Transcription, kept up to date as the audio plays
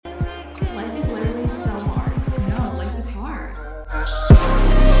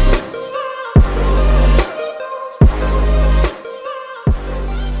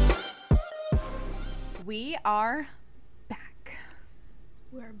are back.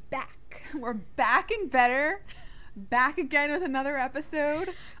 We're back. We're back and better. Back again with another episode.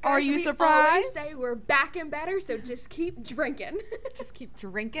 Guys, are you we surprised? always say we're back and better, so just keep drinking. Just keep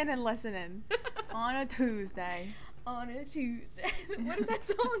drinking and listening on a Tuesday. On a Tuesday. What is that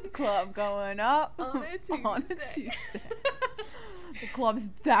song? Club going up On a Tuesday. on a Tuesday. The club's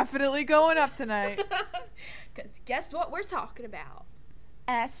definitely going up tonight. Because guess what we're talking about?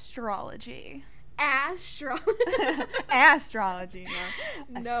 Astrology. Astrology.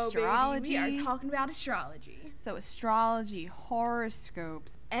 No. No, Astrology. baby. We are talking about astrology. So astrology,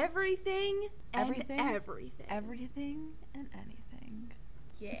 horoscopes, Everything and Everything? everything. everything and anything.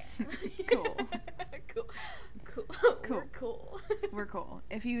 Yeah. Cool. Cool. Cool. We're cool. We're cool.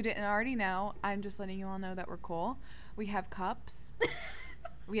 If you didn't already know, I'm just letting you all know that we're cool. We have cups.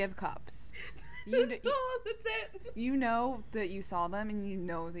 We have cups. That's it. You know that you saw them and you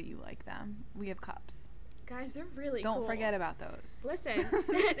know that you like them. We have cups. Guys, they're really Don't cool. forget about those. Listen,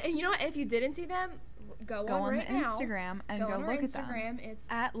 and you know what? If you didn't see them, go on right the now. Instagram and go on our look at them. Instagram. It's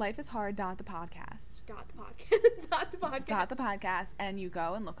At lifeishard.thepodcast. .the podcast. And you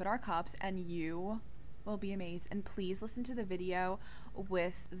go and look at our cups and you will be amazed. And please listen to the video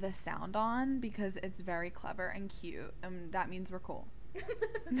with the sound on because it's very clever and cute. And that means we're cool.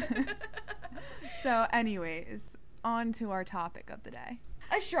 So anyways, on to our topic of the day.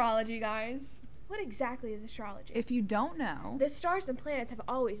 Astrology, guys. What exactly is astrology? If you don't know, The stars and planets have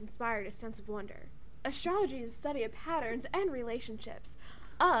always inspired a sense of wonder. Astrology is the study of patterns and relationships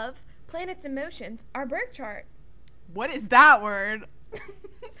of planets' and motions, our birth chart. what is that word?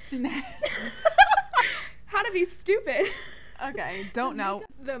 Snap. How to be stupid. Okay, don't know.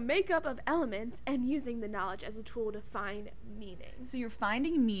 The makeup of elements and using the knowledge as a tool to find meaning. So you're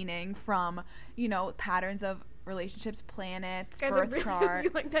finding meaning from, patterns of relationships, planets, Guys, I birth really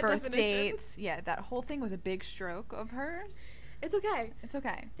chart, like that birth definition. dates. Yeah, that whole thing was a big stroke of hers. It's okay. It's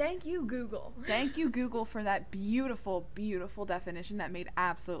okay. Thank you, Google. Thank you, Google, for that beautiful, beautiful definition that made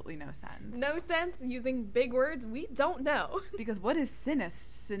absolutely no sense. No sense using big words we don't know. Because what is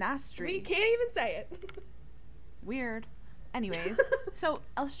synastry? We can't even say it. Weird. Anyways, so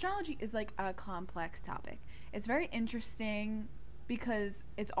astrology is like a complex topic. It's very interesting because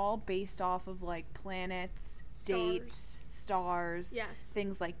it's all based off of like planets, dates, stars, Yes.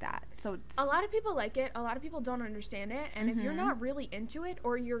 things like that. So it's A lot of people like it. A lot of people don't understand it. And if you're Mhm. not really into it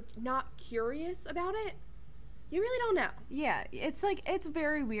or you're not curious about it, you really don't know. yeah, it's like it's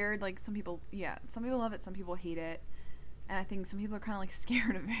very weird. Like some people love it, some people hate it. And I think some people are kind of like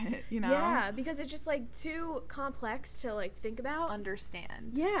scared of it, Yeah, because it's just like too complex to like think about.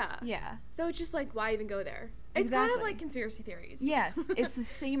 Understand. Yeah. Yeah. So it's just like, why even go there? It's kind of Exactly. like conspiracy theories. Yes, it's the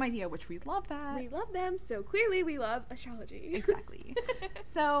same idea, which we love that. We love them, so clearly we love astrology. Exactly.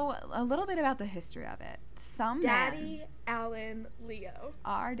 So a little bit about the history of it. Some Daddy men, Alan Leo.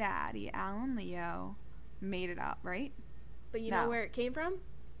 our daddy, Alan Leo, made it up, right? But you No. know where it came from?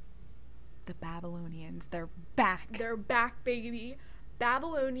 The Babylonians, they're back. They're back, baby.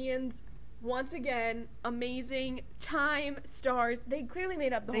 Babylonians, once again, amazing time, stars. They clearly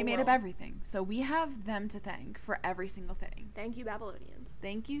made up the They whole made world. up everything. So we have them to thank for every single thing. Thank you, Babylonians.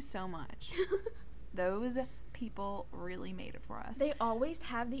 Thank you so much. Those people really made it for us. They always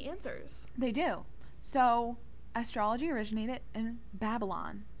have the answers. They do. So astrology originated in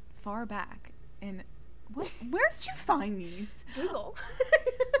Babylon, far back in where did you find these? Google.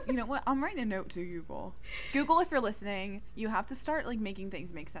 You know what? I'm writing a note to Google. Google, if you're listening, you have to start like making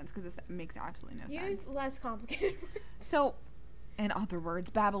things make sense because this makes absolutely no Use sense. less complicated words. So, in other words,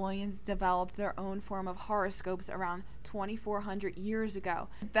 Babylonians developed their own form of horoscopes around 2,400 years ago.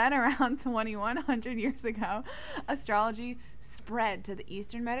 Then, around 2,100 years ago, astrology spread to the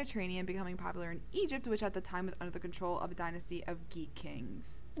Eastern Mediterranean, becoming popular in Egypt, which at the time was under the control of a dynasty of geek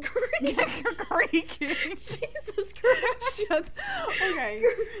kings. Greek kings. Jesus Christ. Okay.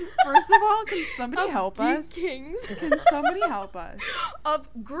 First of all, can somebody Of help geek us? Kings. Can somebody help us? Of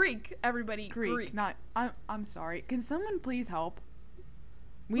Greek, everybody. Greek. Not. I'm sorry. Can someone please help?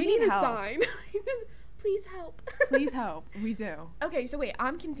 We need help. a sign. Please help. Please help. We do. Okay, so wait,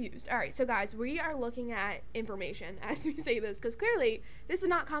 I'm confused. All right, so guys, we are looking at information as we say this because clearly this is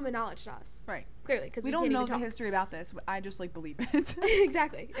not common knowledge to us. Right. Clearly, because We can't don't know even the talk. history about this. I just like believe it.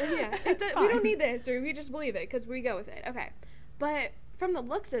 Exactly. Yeah. It's We don't fine. need the history. We just believe it because we go with it. Okay. But from the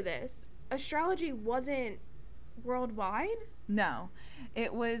looks of this, astrology wasn't worldwide. No,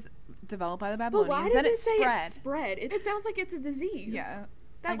 it was developed by the But Babylonians. why does Then it it say spread. it spread? It sounds like it's a disease. Yeah.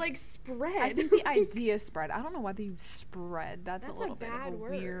 That I- like spread. I think the idea spread. I don't know why they spread. That's That's a a little bit of a bad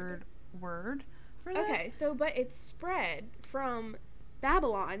word. weird word for this. Okay, so but it spread from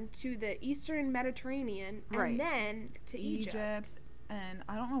Babylon to the Eastern Mediterranean and Right. then to Egypt. And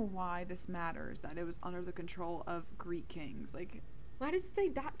I don't know why this matters, that it was under the control of Greek kings. Like, Why does it say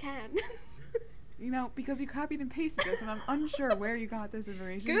 .can? you know, because you copied and pasted this, and I'm unsure where you got this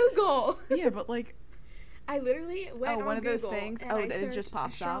information. Google. Yeah, but like, I literally went on one of those Google things? and Oh, I that it just searched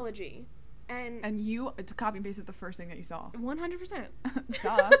pops up? astrology. and you copy and pasted the first thing that you saw. 100%.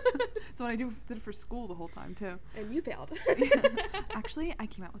 Duh. So I did it for school the whole time too. And you failed. Actually, I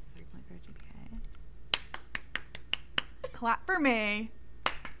came out with a 3.0 GPA. Clap for me.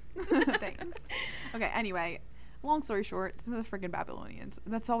 Thanks. Okay, anyway, long story short, it's the friggin' Babylonians.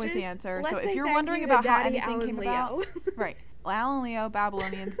 That's always the answer. So if you're wondering about how anything came about, right. Alan Leo,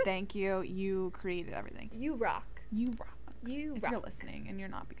 Babylonians, thank you. You created everything. You rock. You rock. You if rock. you're listening, and you're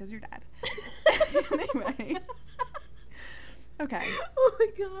not because you're dead. Anyway. Okay. Oh my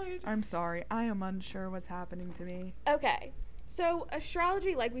god. I'm sorry. I am unsure what's happening to me. Okay. So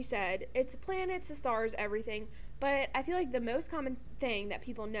astrology, like we said, it's planets, the stars, everything. But I feel like the most common thing that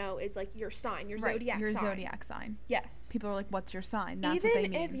people know is like your sign, your zodiac sign. Your zodiac sign. Yes. People are like, "What's your sign?" That's Even what they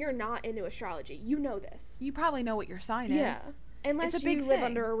mean. if you're not into astrology, you know this. You probably know what your sign Yeah. is. Unless It's a big you live thing.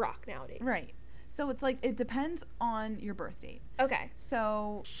 under a rock nowadays. Right. So it's like it depends on your birth date. Okay.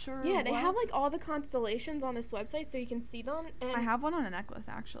 So sure. Yeah, they have like all the constellations on this website so you can see them. And I have one on a necklace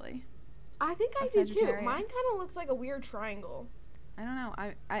actually. I think I of do too. Sagittarius. Mine kind of looks like a weird triangle. I don't know.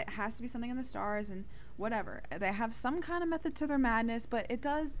 It has to be something in the stars and whatever. They have some kind of method to their madness, but it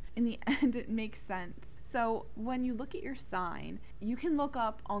does, in the end, it makes sense. So when you look at your sign, you can look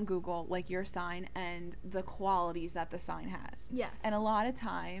up on Google, like, your sign and the qualities that the sign has. Yes. And a lot of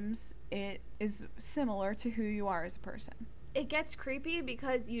times, it is similar to who you are as a person. It gets creepy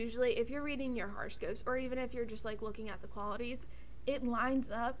because usually if you're reading your horoscopes or even if you're just like looking at the qualities, it lines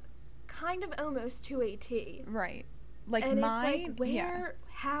up kind of almost to a T. Right. Like, and mine, it's like where,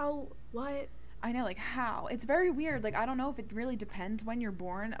 how, what? I know, like, how? It's very weird. Like, I don't know if it really depends when you're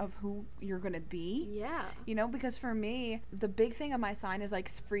born of who you're gonna be. Yeah. You know, because for me, the big thing of my sign is, like,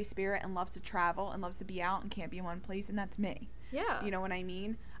 free spirit and loves to travel and loves to be out and can't be in one place, and that's me. Yeah. You know what I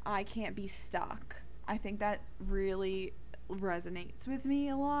mean? I can't be stuck. I think that really resonates with me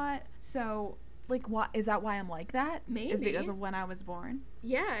a lot. So, like, what is that why I'm like that? Maybe. Is because of when I was born?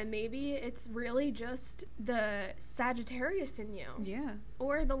 Yeah, and maybe it's really just the Sagittarius in you. Yeah.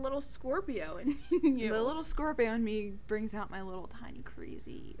 Or the little Scorpio in you. The little Scorpio in me brings out my little tiny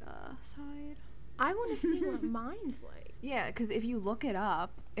crazy side. I want to see what mine's like. Yeah, because if you look it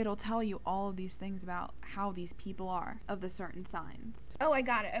up, it'll tell you all of these things about how these people are of the certain signs. Oh, I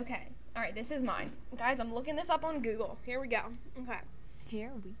got it. Okay. All right, this is mine. Guys, I'm looking this up on Google. Here we go. Okay.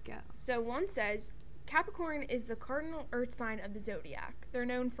 Here we go. So one says, Capricorn is the cardinal earth sign of the zodiac. They're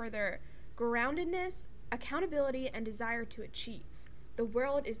known for their groundedness, accountability, and desire to achieve. The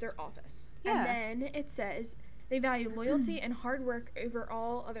world is their office. Yeah. And then it says, they value loyalty and hard work over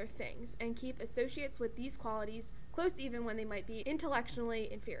all other things and keep associates with these qualities close even when they might be intellectually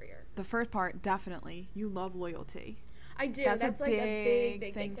inferior. The first part, definitely. You love loyalty. I do. That's That's a like a big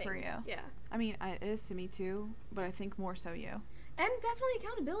big thing thing for you. Yeah. I mean, it is to me too, but I think more so you. And definitely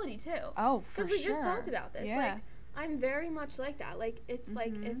accountability too. Oh, for sure. Because we just talked about this. Yeah. Like, I'm very much like that. Like, it's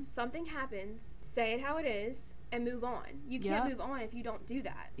like if something happens, say it how it is and move on. You can't move on if you don't do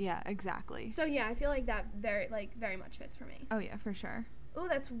that. Yeah, exactly. So yeah, I feel like that very much fits for me. Oh yeah, for sure. Oh,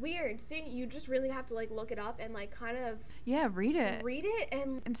 that's weird. See, you just really have to like look it up and like kind of read it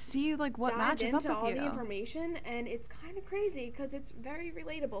and see like what dive matches up into with all you. the information, and it's kind of crazy because it's very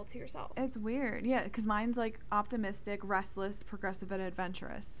relatable to yourself. It's weird, yeah, because mine's like optimistic, restless, progressive, and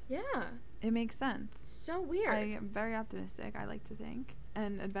adventurous. Yeah, it makes sense. So weird. I am very optimistic, I like to think,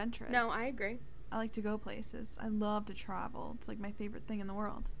 and adventurous. No, I agree. I like to go places. I love to travel. It's like my favorite thing in the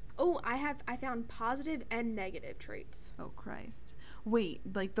world. Oh, I found positive and negative traits. Oh, Christ. Wait,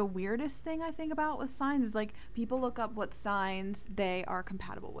 like the weirdest thing I think about with signs is like people look up what signs they are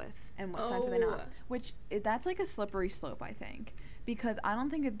compatible with and what signs are they not. Which, that's like a slippery slope, I think. Because I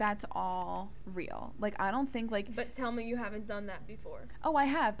don't think that's all real. Like, I don't think, like... But tell me you haven't done that before. Oh, I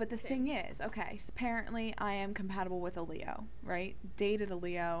have, but the thing is, okay, so apparently I am compatible with a Leo, right? Dated a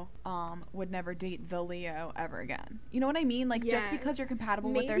Leo, would never date the Leo ever again. You know what I mean? Like, just because you're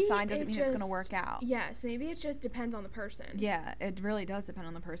compatible with their sign doesn't mean it's going to work out. Yes, maybe it just depends on the person. Yeah, it really does depend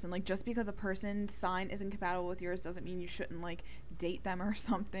on the person. Like, just because a person's sign isn't compatible with yours doesn't mean you shouldn't, like, date them or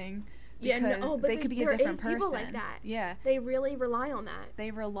something. Because but they could be a different person. People like that. Yeah. They really rely on that. They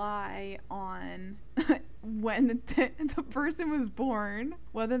rely on when the person was born,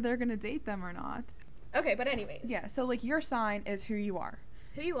 whether they're going to date them or not. Okay, but anyways. Yeah, so, like, your sign is who you are.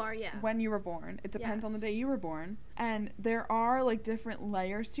 Who you are, yeah. when you were born. It depends on the Yes. day you were born. And there are, like, different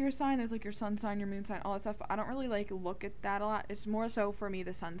layers to your sign. There's, like, your sun sign, your moon sign, all that stuff. But I don't really, like, look at that a lot. It's more so for me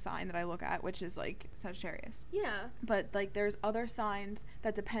the sun sign that I look at, which is, like, Sagittarius. Yeah. But, like, there's other signs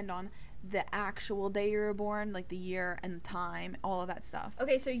that depend on the actual day you were born, like the year and the time, all of that stuff.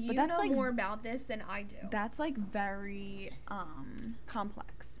 Okay, so you that's, know like, more about this than I do. That's, like, very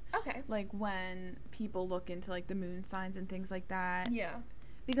complex. Okay. Like, when people look into, like, the moon signs and things like that. Yeah.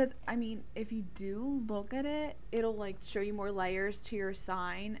 Because, I mean, if you do look at it, it'll, like, show you more layers to your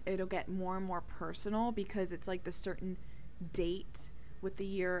sign. It'll get more and more personal because it's, like, the certain date with the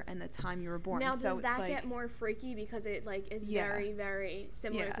year and the time you were born. Now, so does it's that like, get more freaky because it, like, is Yeah. very, very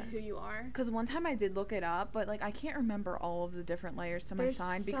similar Yeah. to who you are? because one time I did look it up, but, like, I can't remember all of the different layers to my There's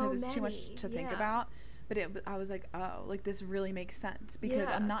sign so because it's too much many, to think yeah. about. But I was like, oh, like, this really makes sense because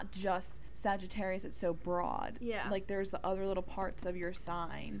Yeah. I'm not just Sagittarius, it's so broad. Yeah. Like, there's the other little parts of your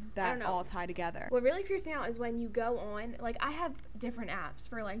sign don't that know. all tie together. What really creeps me out is when you go on, like, I have different apps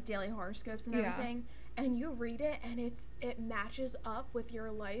for, like, daily horoscopes and Yeah. everything, and you read it, and it matches up with your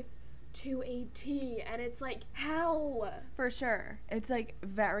life to a T, and it's like, how? For sure. It's, like,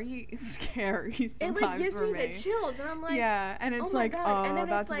 very scary It, sometimes like, gives for me the chills, and I'm like, yeah, and it's oh my like, God. And oh, then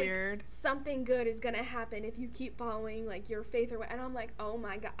that's it's like, weird. something good is gonna happen if you keep following, like, your faith or what, and I'm like, oh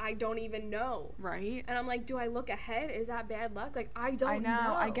my God, I don't even know. Right? And I'm like, do I look ahead? Is that bad luck? Like, I don't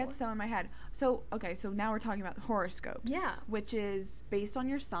know. I get so in my head. So, okay, so now we're talking about horoscopes. Yeah. Which is based on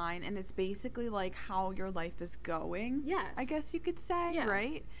your sign, and it's basically, like, how your life is going. Yes. I guess you could say, Yeah.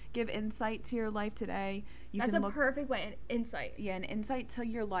 right? Give insight to your life today. That's a perfect way, an insight. Yeah, an insight to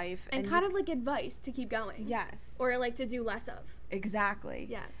your life. And kind of like advice to keep going. Yes. Or like to do less of. Exactly.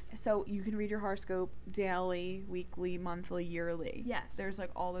 Yes. So you can read your horoscope daily, weekly, monthly, yearly. Yes. There's,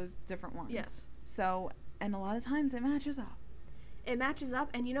 like, all those different ones. Yes. So, and a lot of times it matches up. It matches up,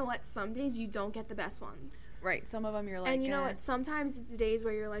 and you know what? Some days you don't get the best ones. Right. Some of them you're like, And you know what? Sometimes it's days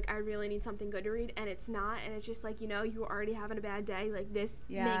where you're like, I really need something good to read, and it's not, and it's just like, you know, you were already having a bad day. Like, this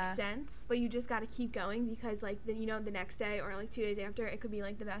Yeah. makes sense, but you just got to keep going because, like, then, you know, the next day or, like, 2 days after, it could be,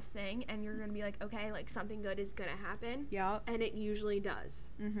 like, the best thing, and you're going to be like, okay, like, something good is going to happen. Yep. And it usually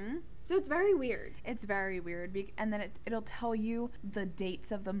does. Mm-hmm. So it's very weird. It's very weird. And then it'll tell you the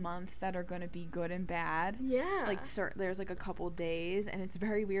dates of the month that are going to be good and bad. Yeah. Like, there's, like, a couple days, and it's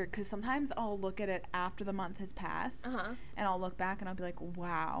very weird because sometimes I'll look at it after the month has passed, and I'll look back and I'll be like,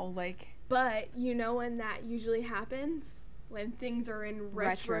 wow, like. But you know when that usually happens? When things are in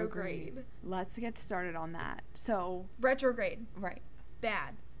retrograde. Let's get started on that. So. Retrograde. Right.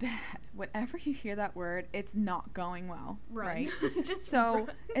 Bad. Whenever you hear that word, it's not going well. Run. Right? Just so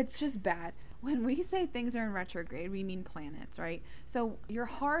run. it's just bad. When we say things are in retrograde, we mean planets, right? So your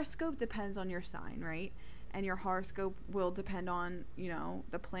horoscope depends on your sign, right? And your horoscope will depend on, you know,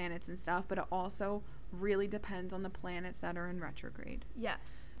 the planets and stuff, but it also really depends on the planets that are in retrograde.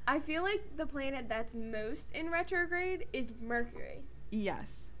 Yes. I feel like the planet that's most in retrograde is Mercury.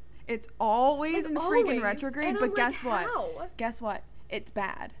 Yes. It's always in freaking retrograde, and but I'm guess like, what? how? Guess what? It's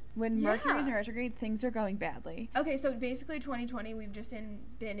bad. When Mercury's in retrograde, things are going badly. Okay, so basically 2020, we've just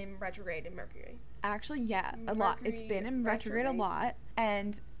been in retrograde in Mercury. Actually, yeah, a lot. It's been in retrograde a lot.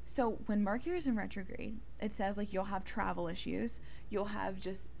 And so when Mercury's in retrograde, it says, like, you'll have travel issues. You'll have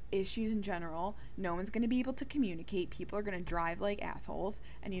just issues in general. No one's going to be able to communicate. People are going to drive like assholes.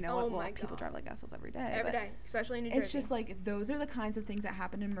 And you know what? Well, people drive like assholes every day. Every day, especially in New Jersey. It's just like, those are the kinds of things that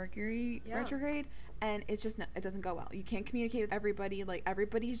happen in Mercury retrograde. And it's just, it doesn't go well. You can't communicate with everybody. Like,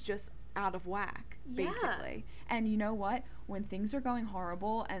 everybody's just out of whack, basically. And you know what? When things are going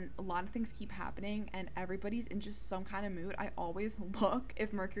horrible and a lot of things keep happening and everybody's in just some kind of mood, I always look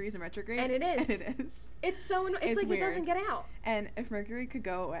if Mercury's in retrograde. And it is. And it is. It's so annoying. It's like weird. It doesn't get out. And if Mercury could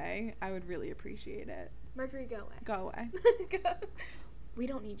go away, I would really appreciate it. Mercury, go away. Go away. We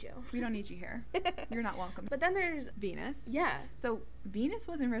don't need you. We don't need you here. You're not welcome. But then there's Venus. Yeah. So Venus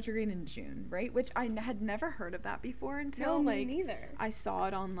was in retrograde in June, right? Which I had never heard of that before until me neither. I saw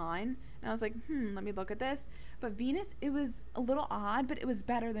it online. And I was like, let me look at this. But Venus, it was a little odd, but it was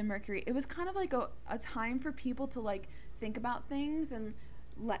better than Mercury. It was kind of like a time for people to, like, think about things and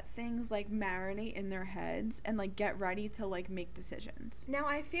let things, like, marinate in their heads and, like, get ready to, like, make decisions. Now,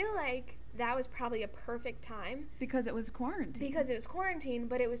 I feel like that was probably a perfect time. Because it was quarantine.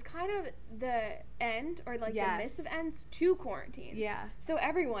 But it was kind of the end, or, like, the midst of ends to quarantine. Yeah. So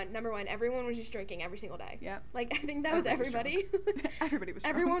everyone, number one, everyone was just drinking every single day. Yep. Like, I think that was everybody. Everybody was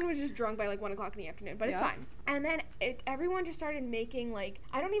drunk. Everyone was just drunk by, like, 1 o'clock in the afternoon, but it's fine. And then everyone just started making, like,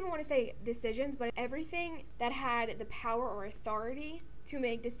 I don't even want to say decisions, but everything that had the power or authority to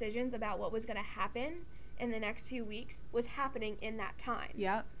make decisions about what was going to happen in the next few weeks was happening in that time.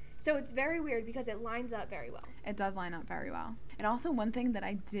 Yep. So it's very weird because it lines up very well. It does line up very well. And also one thing that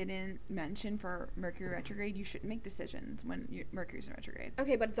I didn't mention for Mercury retrograde, you shouldn't make decisions when Mercury's in retrograde.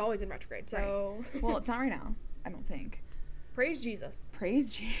 Okay, but it's always in retrograde, so... Right. Well, it's not right now, I don't think. Praise Jesus.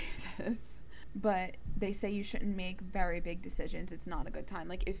 Praise Jesus. But they say you shouldn't make very big decisions. It's not a good time.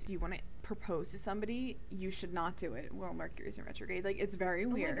 Like, if you want to propose to somebody, you should not do it while Mercury's in retrograde. Like, it's very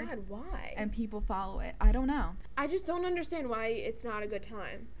weird. Oh my God, why? And people follow it. I don't know. I just don't understand why it's not a good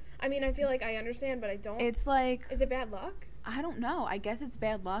time. I mean, I feel like I understand, but I don't. It's like... Is it bad luck? I don't know. I guess it's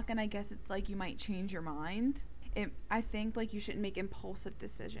bad luck, and I guess it's like you might change your mind. I think, like, you shouldn't make impulsive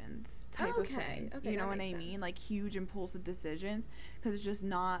decisions type of thing. Okay, you know what I sense. mean? Like, huge impulsive decisions, because it's just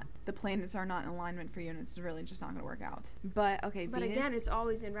not, the planets are not in alignment for you, and it's really just not going to work out. But, okay, But Venus, again, it's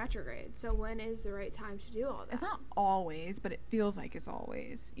always in retrograde, so when is the right time to do all that? it's not always, but it feels like it's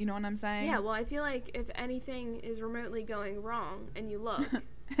always. You know what I'm saying? Yeah, well, I feel like if anything is remotely going wrong, and you look...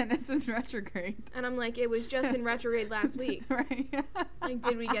 And it's in retrograde. And I'm like, it was just in retrograde last week. Right. Like,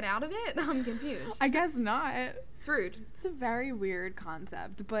 did we get out of it? I'm confused. I guess not. It's rude. It's a very weird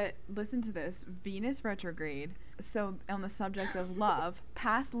concept, but listen to this. Venus retrograde. So, on the subject of love,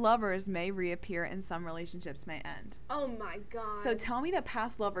 past lovers may reappear and some relationships may end. Oh my God. So, tell me that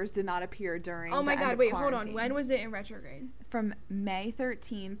past lovers did not appear during Oh my the end God, of wait, hold on. quarantine. When was it in retrograde? From May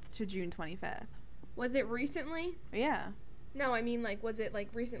 13th to June 25th. Was it recently? Yeah. No, I mean, like, was it, like,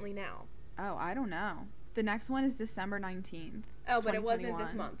 recently now? Oh, I don't know. The next one is December 19th. Oh, but it wasn't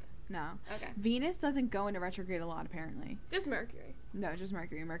this 2021. month. No. Okay. Venus doesn't go into retrograde a lot, apparently. Just Mercury. No, just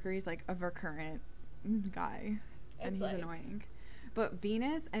Mercury. Mercury's like a recurrent guy, and It's he's like- annoying. But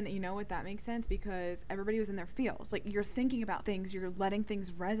Venus, and you know what, that makes sense because everybody was in their feels. Like, you're thinking about things, you're letting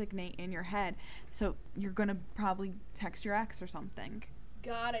things resonate in your head. So you're gonna probably text your ex or something.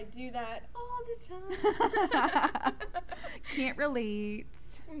 God, I do that all the time. Can't relate.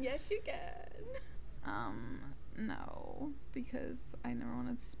 Yes, you can. No, because I never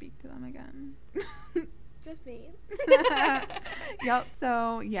want to speak to them again. Just me. Yep.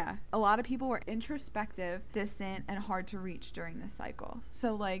 So, yeah. A lot of people were introspective, distant, and hard to reach during this cycle.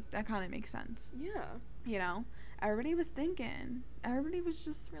 So, like, that kind of makes sense. Yeah. You know? Everybody was thinking. Everybody was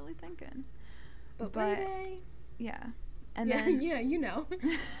just really thinking. But were they? Yeah. And yeah, then... yeah, you know.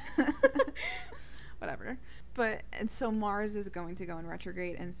 Whatever. But, and so Mars is going to go in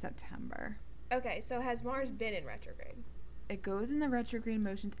retrograde in September. Okay, so has Mars been in retrograde? It goes in the retrograde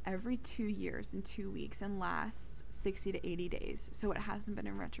motions every 2 years and 2 weeks and lasts 60 to 80 days. So it hasn't been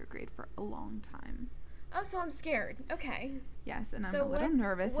in retrograde for a long time. Oh, so I'm scared. Okay. Yes, and I'm So a little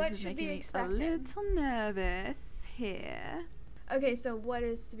nervous. what This is should be making me a expected? little nervous here. Okay, so what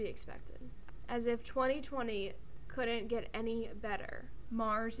is to be expected? As if 2020 couldn't get any better,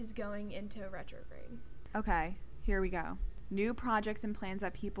 Mars is going into retrograde. Okay, here we go. New projects and plans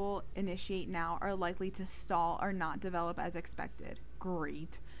that people initiate now are likely to stall or not develop as expected.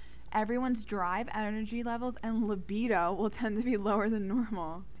 Great. Everyone's drive, energy levels, and libido will tend to be lower than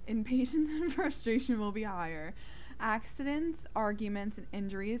normal. Impatience and frustration will be higher. Accidents, arguments, and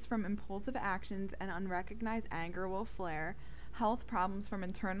injuries from impulsive actions and unrecognized anger will flare. Health problems from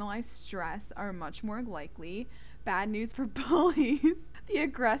internalized stress are much more likely. Bad news for bullies. The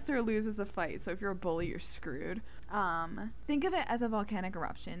aggressor loses a fight, so if you're a bully, you're screwed. Think of it as a volcanic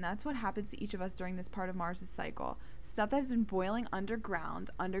eruption. That's what happens to each of us during this part of Mars' cycle. Stuff that has been boiling underground,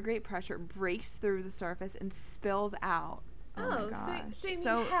 under great pressure, breaks through the surface and spills out. Oh my gosh. So you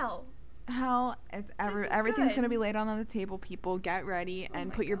mean hell. Hell, it's This is everything's good. going to be laid on the table, people. Get ready Oh and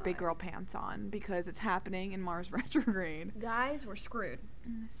my put your big God. girl pants on because it's happening in Mars retrograde. Guys, we're screwed.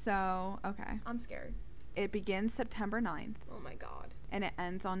 So, okay. I'm scared. It begins September 9th Oh my God. and it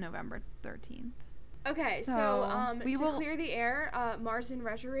ends on November 13th. Okay, So, we to will- clear the air, Mars in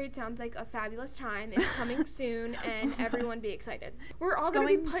retrograde sounds like a fabulous time. It's coming soon, and everyone be excited. We're all going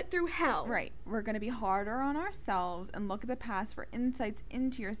to be put through hell. Right. We're going to be harder on ourselves and look at the past for insights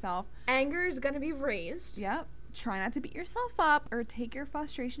into yourself. Anger is going to be raised. Yep. Try not to beat yourself up or take your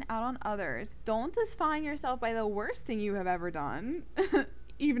frustration out on others. Don't define yourself by the worst thing you have ever done,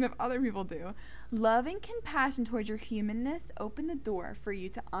 even if other people do. Love and compassion towards your humanness open the door for you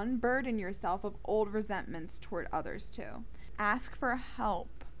to unburden yourself of old resentments toward others too. Ask for help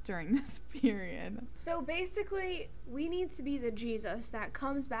during this period. So basically, we need to be the Jesus that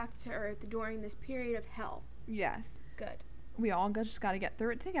comes back to Earth during this period of hell. Yes. Good. We all just got to get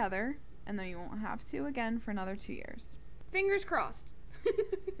through it together, and then you won't have to again for another 2 years. Fingers crossed.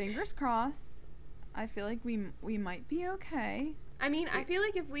 Fingers crossed. I feel like we might be okay. I mean, I feel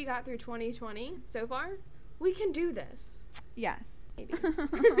like if we got through 2020 so far, we can do this. Yes. Maybe.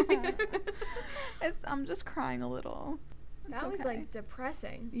 I'm just crying a little. That was like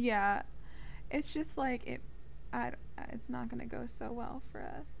depressing. Yeah, it's just like it's not gonna go so well for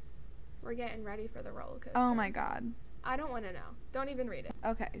us. We're getting ready for the roller coaster. Oh my God. I don't want to know. Don't even read it.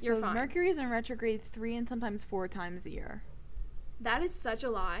 Okay, You're so fine. Mercury's in retrograde 3 and sometimes 4 times a year. That is such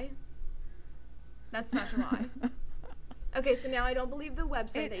a lie. That's such a lie. Okay, so now I don't believe the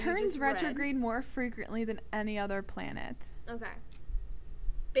website that you just read. It turns retrograde more frequently than any other planet. Okay.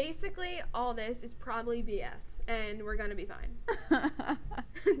 Basically, all this is probably BS, and we're gonna be fine.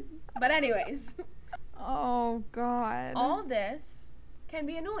 But anyways. Oh, God. All this can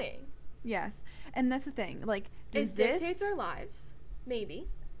be annoying. Yes, and that's the thing. Like, it dictates our lives. Maybe.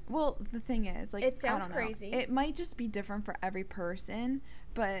 Well, the thing is, like, it sounds I don't know. crazy. It might just be different for every person,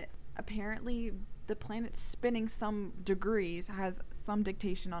 but apparently the planet spinning some degrees has some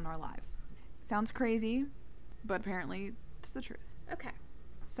dictation on our lives. Sounds crazy, but apparently it's the truth. Okay.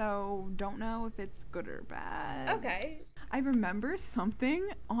 So, don't know if it's good or bad. Okay. I remember something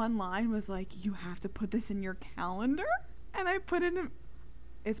online was like, you have to put this in your calendar, and I put it in.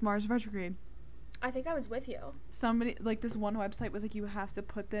 It's Mars retrograde. I think I was with you. Somebody, like, this one website was like, you have to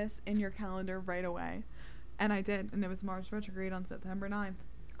put this in your calendar right away. And I did, and it was Mars retrograde on September 9th.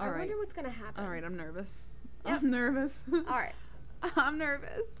 I wonder what's going to happen. All right, I'm nervous. Yep. I'm nervous. All right. I'm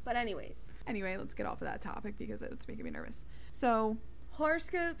nervous. But anyways. Anyway, let's get off of that topic because it's making me nervous. So,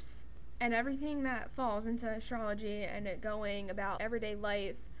 horoscopes and everything that falls into astrology and it going about everyday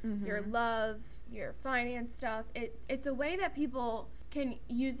life, your love, your finance stuff, it's a way that people can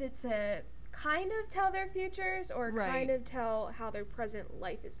use it to kind of tell their futures or kind of tell how their present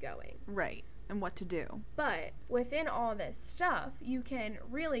life is going. Right. And what to do. But within all this stuff, you can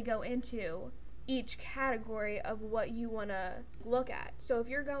really go into each category of what you want to look at. So if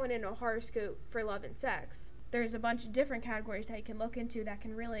you're going in a horoscope for love and sex, there's a bunch of different categories that you can look into that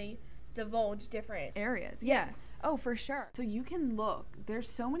can really divulge different areas. Yes. Oh, for sure. So you can look. There's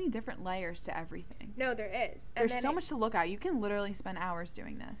so many different layers to everything. No, there is. There's so much to look at. You can literally spend hours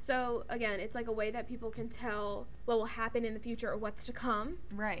doing this. So, again, it's like a way that people can tell what will happen in the future or what's to come.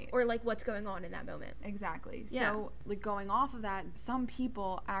 Right. Or, like, what's going on in that moment. Exactly. Yeah. So, like, going off of that, some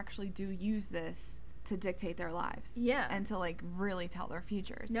people actually do use this to dictate their lives. Yeah. And to, like, really tell their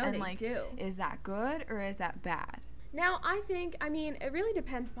futures. No, and, they like, do. Is that good or is that bad? Now, I mean, it really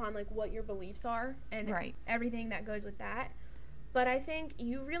depends upon, like, what your beliefs are and everything that goes with that. But I think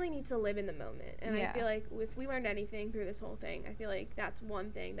you really need to live in the moment. And I feel like if we learned anything through this whole thing, I feel like that's one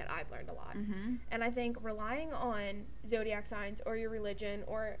thing that I've learned a lot. And I think relying on zodiac signs or your religion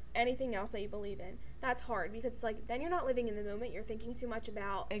or anything else that you believe in, that's hard because it's like then you're not living in the moment. You're thinking too much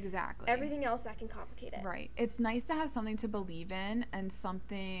about everything else that can complicate it. Right. It's nice to have something to believe in and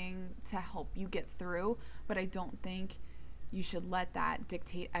something to help you get through, but I don't think you should let that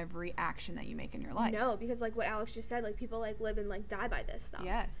dictate every action that you make in your life. No, because like what Alex just said, like people like live and like die by this stuff.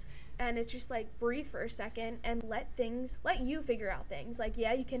 Yes. And it's just like breathe for a second and let you figure out things. Like,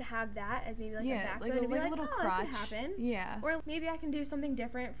 yeah, you can have that as maybe like a backbone and be like, little oh, crutch. that could happen. Yeah. Or maybe I can do something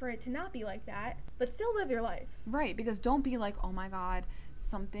different for it to not be like that, but still live your life. Right, because don't be like, oh my God,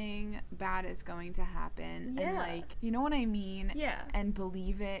 something bad is going to happen. Yeah. And like, you know what I mean? Yeah. And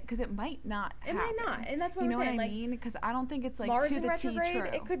believe it, because it might not happen. It might not, and that's what I'm saying. You know what I mean? Because I don't think it's like Mars to in the retrograde, T true.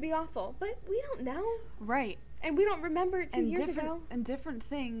 it could be awful, but we don't know. Right. And we don't remember it 2 years ago. And different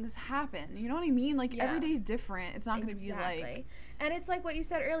things happen. You know what I mean? Like, every day's different. It's not going to be like... And it's like what you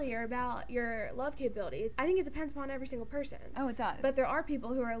said earlier about your love capability. I think it depends upon every single person. Oh, it does. But there are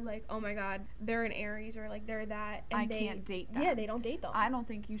people who are like, oh my God, they're an Aries or like they're that. And I can't date them. Yeah, they don't date them. I don't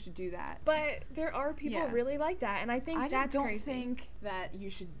think you should do that. But there are people really like that. And I think that's crazy. I just don't think that you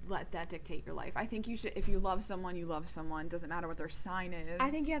should let that dictate your life. I think you should, if you love someone, you love someone. Doesn't matter what their sign is. I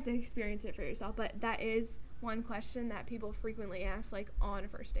think you have to experience it for yourself. But that is one question that people frequently ask, like on a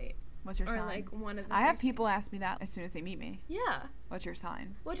first date. What's your sign? Or like one of the I have people ask me that as soon as they meet me. Yeah. What's your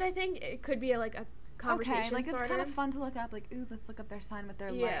sign? Which I think it could be like a conversation Okay, like starter. it's kind of fun to look up, like, ooh, let's look up their sign, what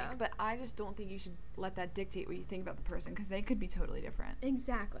they're like. But I just don't think you should let that dictate what you think about the person, because they could be totally different.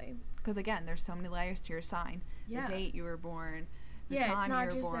 Exactly. Because again, there's so many layers to your sign. The date you were born, the time you were born.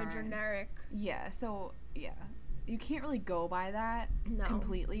 It's not just a generic. Yeah, so, yeah. You can't really go by that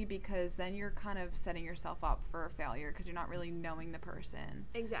completely, because then you're kind of setting yourself up for a failure because you're not really knowing the person.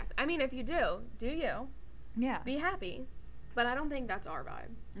 Exactly. I mean, if you do you. Yeah. Be happy. But I don't think that's our vibe.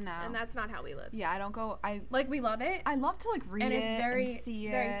 No. And that's not how we live. Yeah, I don't go... Like, we love it. I love to, like, read and it and see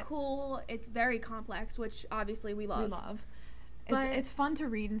it. very cool. It's very complex, which obviously we love. We love. It's fun to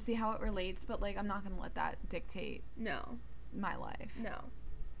read and see how it relates, but, like, I'm not going to let that dictate my life. No.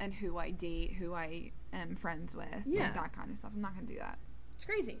 And who I date, who I am friends with. Yeah. Like, that kind of stuff. I'm not going to do that. It's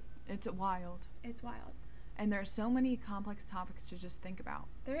crazy. It's wild. It's wild. And there are so many complex topics to just think about.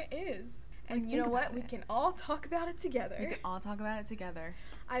 There is. And you know what? We can all talk about it together. We can all talk about it together.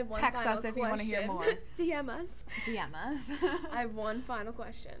 I have one Text final us if question. you want to hear more. DM us. DM us. I have one final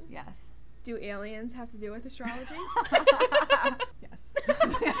question. Yes. Do aliens have to do with astrology? Yes.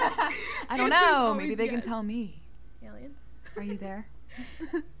 I don't know. Maybe they can tell me. Aliens? Are you there?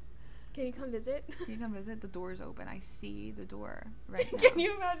 Can you come visit? Can you come visit? The door's open. I see the door right now. Can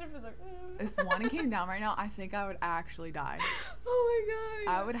you imagine if it was like... If one came down right now, I think I would actually die. Oh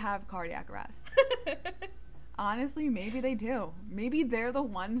my god. I would have cardiac arrest. Honestly, maybe they do. Maybe they're the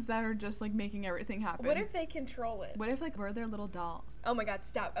ones that are just like making everything happen. What if they control it? What if like we're their little dolls? Oh my god,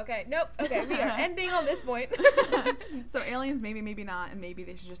 stop. Okay, nope. Okay, we are ending on this point. So aliens, maybe not, and maybe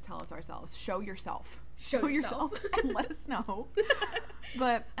they should just tell us ourselves. Show yourself. Show yourself. And let us know.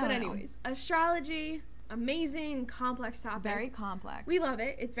 But anyways, astrology, amazing, complex topic. Very complex. We love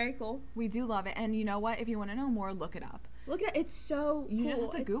it. It's very cool. We do love it. And you know what? If you want to know more, look it up. Look at it. It's so You cool. just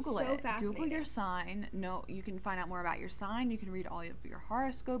have to Google so it. Google your sign. No, you can find out more about your sign. You can read all of your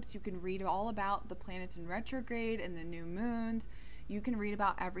horoscopes. You can read all about the planets in retrograde and the new moons. You can read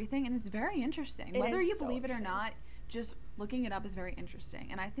about everything, and it's very interesting. Whether you believe it or not, just looking it up is very interesting.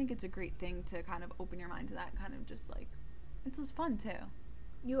 And I think it's a great thing to kind of open your mind to that kind of just like, it's just fun too.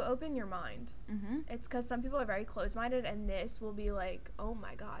 You open your mind. Mm-hmm. It's because some people are very closed-minded, and this will be like, oh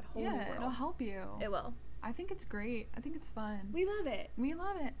my god, whole new world. It'll help you. It will. I think it's great. I think it's fun. We love it. We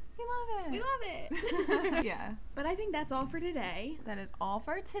love it. We love it. We love it. Yeah. But I think that's all for today. That is all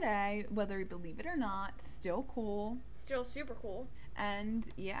for today. Whether you believe it or not, still cool. Still super cool. And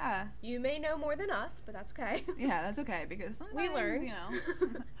yeah. You may know more than us, but that's okay. Yeah, that's okay because sometimes, we learned. You know,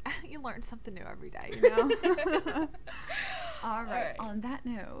 you learn something new every day, you know? All right. On that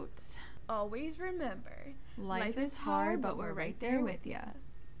note, always remember, life is hard, but we're right there with you.